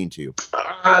do they mean to you?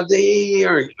 They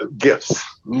are gifts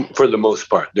for the most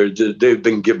part. They've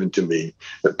been given to me.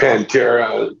 The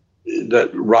Pantera, that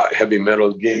rock heavy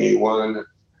metal gave me one.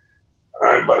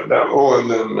 I bought that one.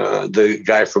 And then the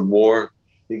guy from War,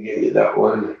 he gave me that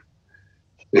one.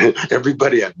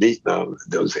 Everybody I meet now,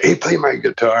 they'll say, "Hey, play my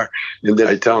guitar," and then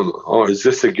I tell them, "Oh, is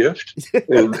this a gift?"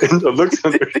 And the looks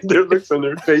on their looks on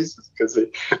their faces, because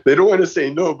they don't want to say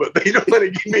no, but they don't want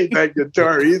to give me that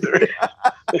guitar either.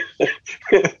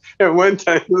 At one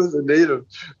time, it was a native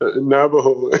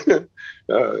Navajo,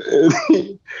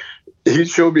 and he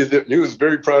showed me that he was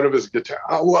very proud of his guitar.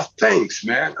 "Oh, well, thanks,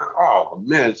 man. Oh,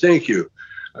 man, thank you.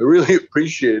 I really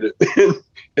appreciate it."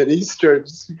 And he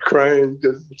starts crying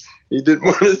because he didn't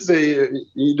want to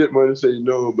say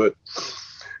no. But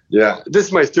yeah, this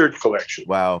is my third collection.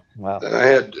 Wow. I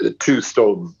had two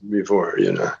stolen before,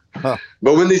 Huh.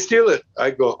 But when they steal it,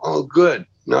 I go, "Oh, good.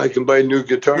 Now I can buy new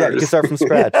guitars." Yeah, you can start from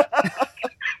scratch.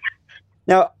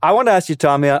 Now, I want to ask you,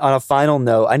 Tommy, on a final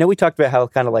note. I know we talked about how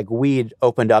kind of like weed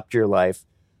opened up your life.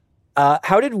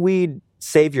 How did weed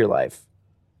save your life?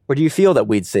 Or do you feel that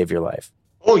weed saved your life?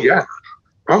 Oh, yeah.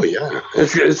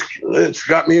 It's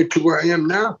got me to where I am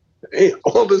now. Hey,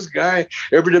 oldest guy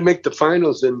ever to make the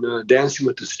finals in Dancing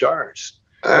with the Stars.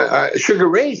 Sugar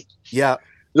Ray. Yeah.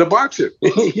 The boxer.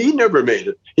 He never made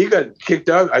it. He got kicked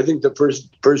out, I think, the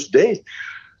first day.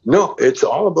 No, it's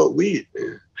all about weed.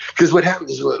 Because what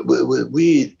happens with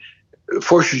weed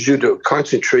forces you to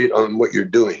concentrate on what you're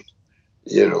doing,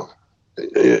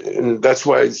 And that's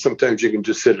why sometimes you can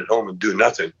just sit at home and do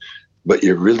nothing, but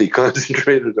you're really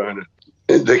concentrated on it.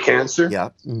 The cancer,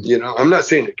 I'm not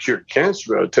saying it cured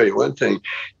cancer, but I'll tell you one thing.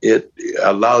 It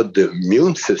allowed the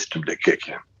immune system to kick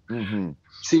in. Mm-hmm.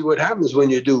 See, what happens when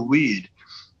you do weed,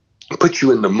 it puts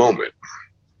you in the moment,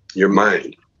 your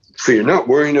mind. So you're not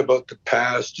worrying about the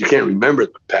past. You can't remember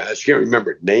the past. You can't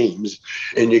remember names.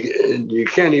 And you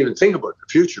can't even think about the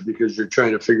future because you're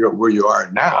trying to figure out where you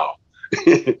are now.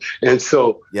 And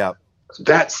so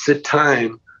that's the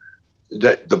time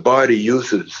that the body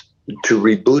uses to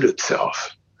reboot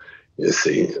itself. You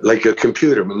see, like a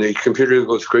computer, when the computer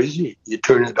goes crazy, you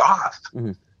turn it off.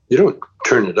 Mm-hmm. You don't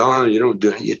turn it on. You don't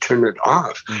do it. You turn it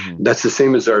off. Mm-hmm. That's the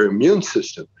same as our immune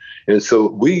system. And so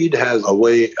weed has a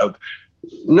way of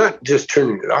not just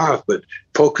turning it off, but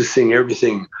focusing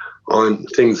everything on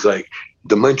things like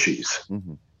the munchies.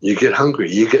 Mm-hmm. You get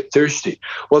hungry, you get thirsty.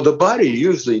 Well, the body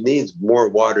usually needs more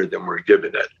water than we're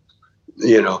giving it,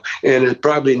 and it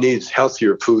probably needs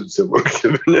healthier foods than we're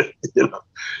giving it,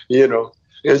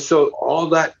 And so all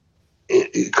that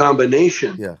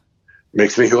combination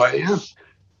makes me who I am.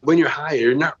 When you're high,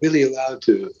 you're not really allowed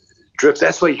to drift.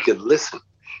 That's why you can listen.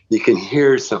 You can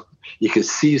hear something. You can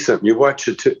see something. You watch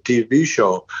a TV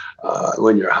show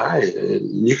when you're high,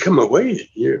 and you come away.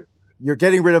 You're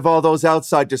getting rid of all those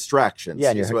outside distractions.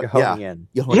 Yeah, you're honing in.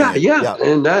 Yeah.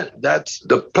 And that's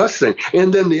the plus thing.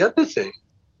 And then the other thing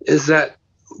is that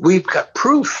we've got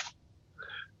proof.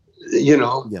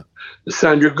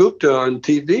 Sandra Gupta on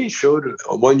TV showed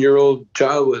a 1-year-old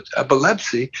child with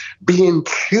epilepsy being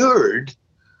cured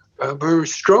of her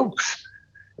strokes,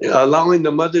 allowing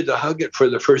the mother to hug it for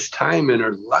the first time in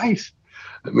her life.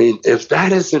 I mean, if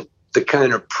that isn't the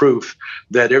kind of proof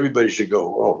that everybody should go,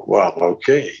 oh, wow,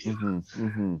 okay. Mm-hmm,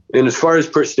 mm-hmm. And as far as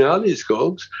personalities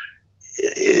goes,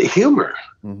 humor.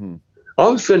 Mm-hmm. All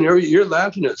of a sudden, you're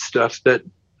laughing at stuff that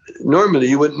normally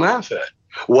you wouldn't laugh at.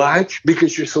 Why?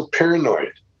 Because you're so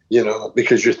paranoid,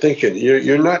 because you're thinking,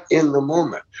 you're not in the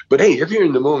moment. But hey, if you're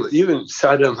in the moment, even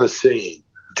Saddam Hussein,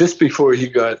 just before he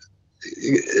got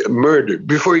murdered,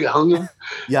 before he hung him,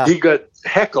 he got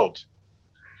heckled.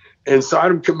 And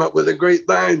Saddam came up with a great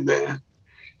line, man.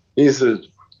 He says,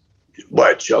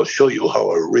 watch, I'll show you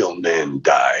how a real man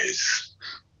dies.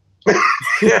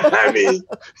 I mean,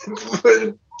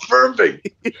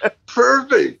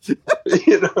 perfect.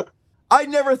 I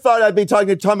never thought I'd be talking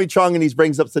to Tommy Chong and he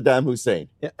brings up Saddam Hussein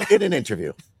in an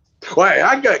interview. Why?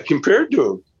 I got compared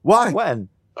to him. Why? When?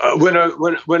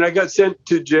 When I got sent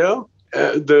to jail,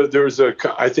 there was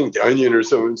I think The Onion or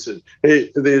someone said,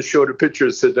 hey, they showed a picture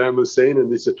of Saddam Hussein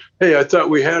and they said, hey, I thought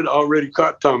we had already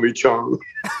caught Tommy Chong.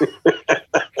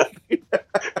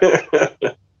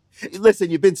 Listen,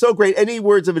 you've been so great. Any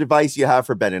words of advice you have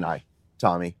for Ben and I,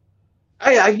 Tommy?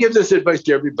 I give this advice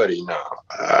to everybody now.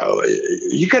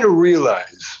 You got to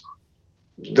realize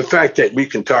the fact that we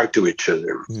can talk to each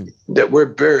other, that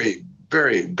we're very,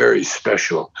 very, very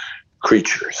special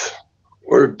creatures.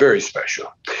 We're very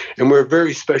special. And we're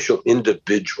very special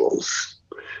individuals.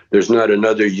 There's not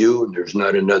another you, and there's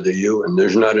not another you, and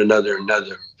there's not another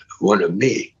one of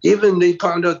me. Even they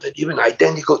found out that even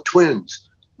identical twins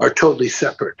are totally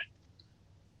separate.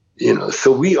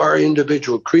 So we are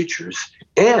individual creatures,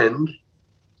 and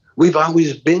we've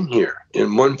always been here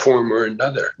in one form or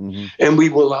another. Mm-hmm. And we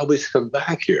will always come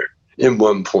back here in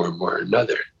one form or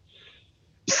another.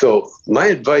 So my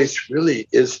advice really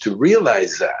is to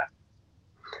realize that.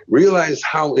 Realize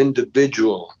how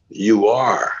individual you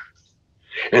are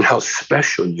and how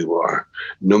special you are,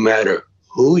 no matter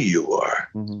who you are.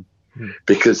 Mm-hmm.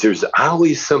 Because there's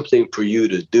always something for you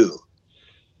to do.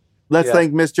 Let's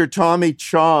thank Mr. Tommy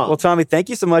Chong. Well, Tommy, thank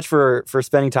you so much for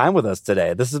spending time with us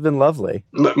today. This has been lovely.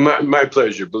 My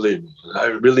pleasure, believe me. I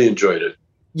really enjoyed it.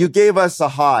 You gave us a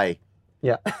high.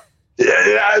 Yeah.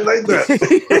 Yeah, I like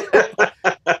that.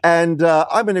 And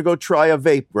I'm going to go try a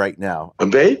vape right now. A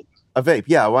vape? A vape,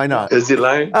 yeah, why not? Is he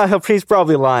lying? He's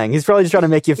probably lying. He's probably just trying to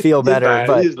make you feel better.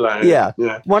 He's lying. Yeah,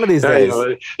 one of these days.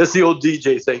 That's the old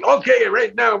DJ saying, okay,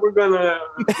 right now we're gonna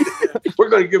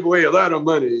give away a lot of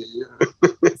money.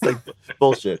 It's like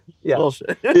bullshit. Yeah.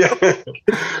 Bullshit. Yeah.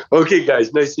 Okay,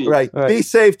 guys, nice seeing you. Right. Be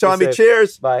safe, Tommy. Be safe.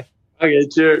 Cheers. Bye. Okay,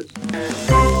 cheers.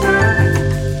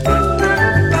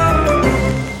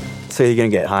 So you're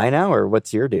going to get high now, or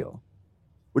what's your deal?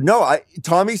 No,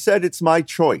 Tommy said it's my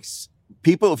choice.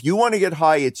 People, if you want to get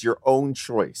high, it's your own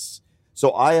choice.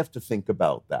 So I have to think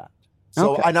about that.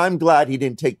 So, and I'm glad he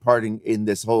didn't take part in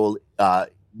this whole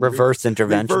reverse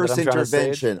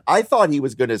intervention. I thought he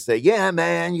was going to say, yeah,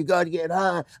 man, you got to get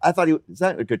high. I thought is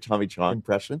that a good Tommy Chong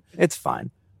impression? It's fine.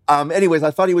 Anyways,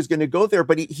 I thought he was going to go there,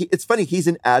 but it's funny. He's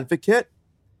an advocate,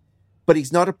 but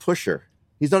he's not a pusher.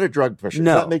 He's not a drug pusher.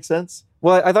 No. Does that make sense?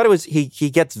 Well, I thought it was, he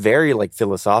gets very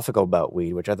philosophical about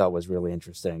weed, which I thought was really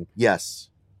interesting. Yes.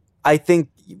 I think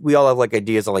we all have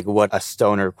ideas of what a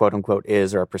stoner, quote unquote,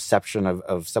 is, or a perception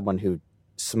of someone who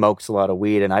smokes a lot of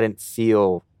weed. And I didn't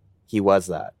feel he was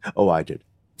that. Oh, I did.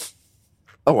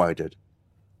 Well,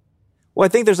 I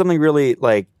think there's something really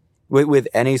with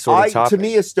any sort of topic. To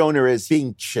me, a stoner is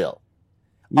being chill.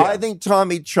 Yeah. I think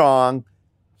Tommy Chong,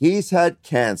 he's had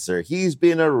cancer. He's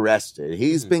been arrested.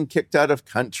 He's been kicked out of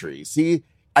countries.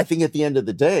 I think at the end of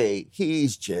the day,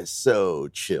 he's just so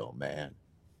chill, man.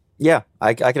 Yeah,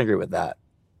 I can agree with that.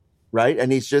 Right?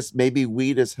 And he's just, maybe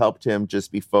weed has helped him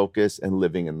just be focused and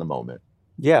living in the moment.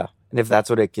 Yeah. And if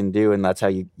that's what it can do and that's how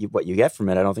what you get from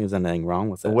it, I don't think there's anything wrong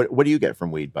with it. What do you get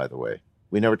from weed, by the way?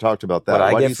 We never talked about that. What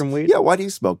I get from weed? Yeah, why do you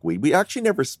smoke weed? We actually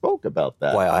never spoke about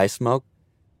that. Why I smoke?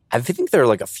 I think there are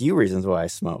like a few reasons why I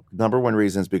smoke. Number one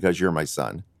reason is because you're my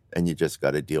son, and you just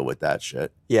got to deal with that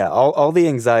shit. Yeah, all the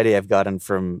anxiety I've gotten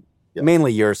from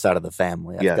mainly your side of the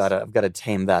family. I've got to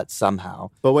tame that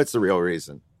somehow. But what's the real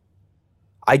reason?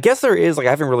 I guess there is, like, I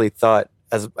haven't really thought,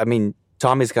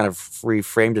 Tommy's kind of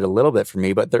reframed it a little bit for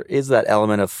me, but there is that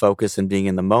element of focus and being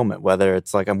in the moment, whether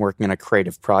it's like I'm working on a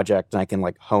creative project and I can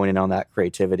like hone in on that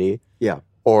creativity. Yeah.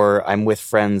 Or I'm with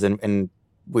friends and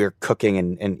we're cooking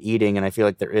and eating, and I feel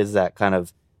like there is that kind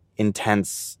of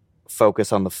intense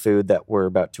focus on the food that we're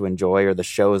about to enjoy or the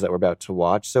shows that we're about to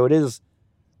watch. So it is,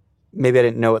 maybe I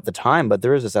didn't know at the time, but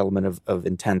there is this element of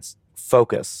intense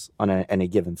focus on any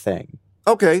given thing.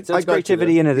 Okay. So it's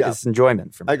creativity and it's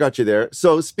enjoyment for me. I got you there.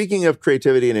 So speaking of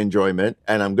creativity and enjoyment,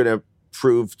 and I'm going to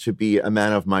prove to be a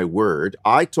man of my word,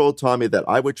 I told Tommy that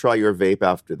I would try your vape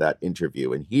after that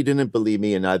interview, and he didn't believe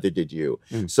me, and neither did you.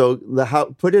 So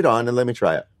put it on and let me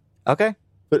try it. Okay.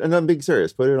 And I'm being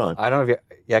serious. Put it on. I don't know if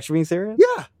you're actually being serious?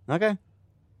 Yeah. Okay.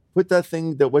 Put that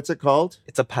thing, what's it called?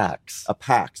 It's a PAX. A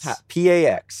PAX.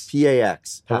 P-A-X.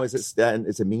 P-A-X. PAX. How does it stand?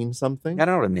 Does it mean something? I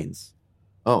don't know what it means.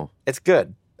 Oh. It's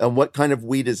good. And what kind of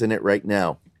weed is in it right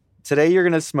now? Today you're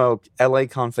going to smoke L.A.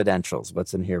 Confidentials.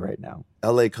 What's in here right now?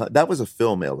 That was a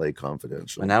film, L.A.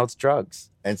 Confidential. And now it's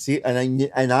drugs. And see,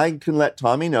 and I can let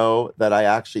Tommy know that I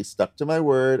actually stuck to my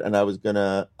word, and I was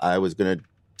gonna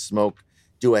smoke.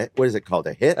 What is it called?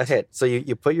 A hit? A hit. So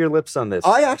you put your lips on this.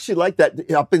 I actually like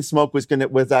that. Up in Smoke was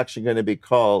actually gonna be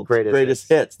called Greatest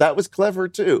Hits. That was clever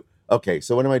too. Okay,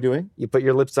 so what am I doing? You put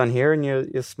your lips on here and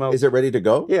you smoke. Is it ready to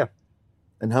go? Yeah.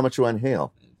 And how much do I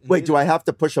inhale? Wait, do I have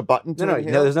to push a button to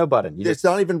inhale? No, there's no button. It's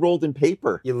not even rolled in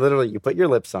paper. You put your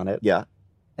lips on it. Yeah.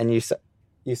 And you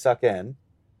suck in.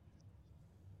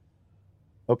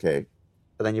 Okay.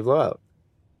 But then you blow out.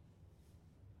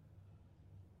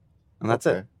 And that's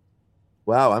it.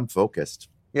 Wow, I'm focused.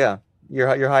 Yeah. You're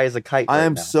high as a kite. I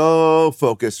am so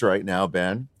focused right now,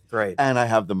 Ben. Great. And I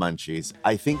have the munchies.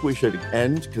 I think we should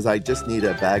end because I just need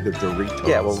a bag of Doritos.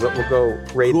 Yeah, we'll go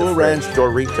raid Cool Ranch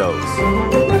Doritos.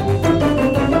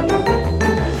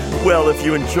 Well, if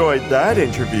you enjoyed that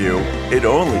interview, it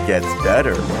only gets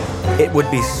better. It would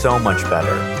be so much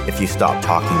better if you stopped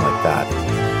talking like that.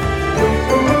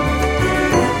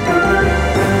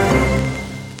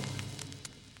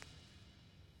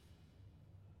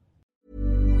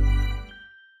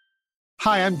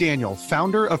 Hi, I'm Daniel,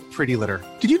 founder of Pretty Litter.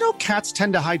 Did you know cats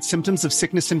tend to hide symptoms of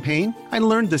sickness and pain? I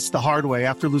learned this the hard way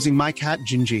after losing my cat,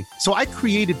 Gingy. So I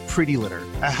created Pretty Litter,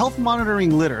 a health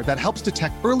monitoring litter that helps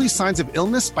detect early signs of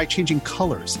illness by changing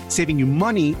colors, saving you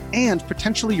money and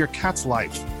potentially your cat's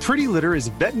life. Pretty Litter is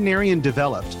veterinarian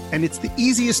developed, and it's the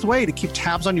easiest way to keep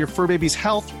tabs on your fur baby's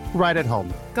health right at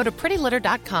home. Go to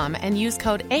prettylitter.com and use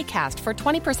code ACAST for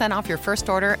 20% off your first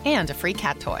order and a free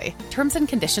cat toy. Terms and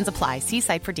conditions apply. See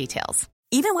site for details.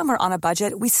 Even when we're on a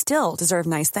budget, we still deserve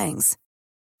nice things.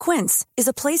 Quince is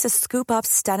a place to scoop up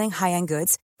stunning high-end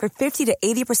goods for 50 to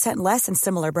 80% less than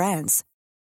similar brands.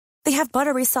 They have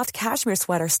buttery soft cashmere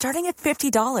sweaters starting at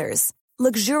 $50,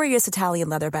 luxurious Italian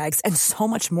leather bags, and so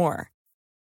much more.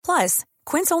 Plus,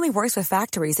 Quince only works with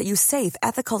factories that use safe,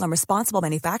 ethical, and responsible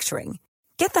manufacturing.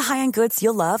 Get the high-end goods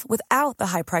you'll love without the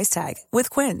high price tag with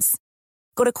Quince.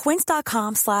 Go to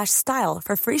quince.com/style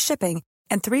for free shipping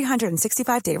and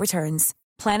 365-day returns.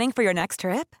 Planning for your next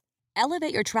trip?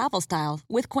 Elevate your travel style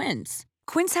with Quince.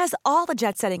 Quince has all the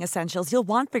jet-setting essentials you'll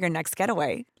want for your next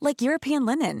getaway, like European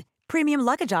linen, premium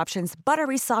luggage options,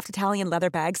 buttery soft Italian leather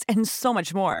bags, and so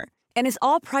much more. And is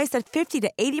all priced at 50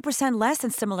 to 80% less than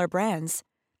similar brands.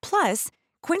 Plus,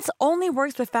 Quince only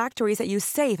works with factories that use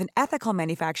safe and ethical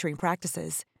manufacturing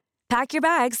practices. Pack your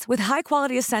bags with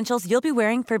high-quality essentials you'll be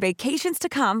wearing for vacations to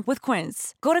come with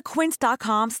Quince. Go to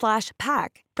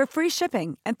quince.com/pack for free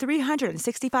shipping and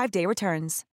 365-day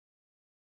returns.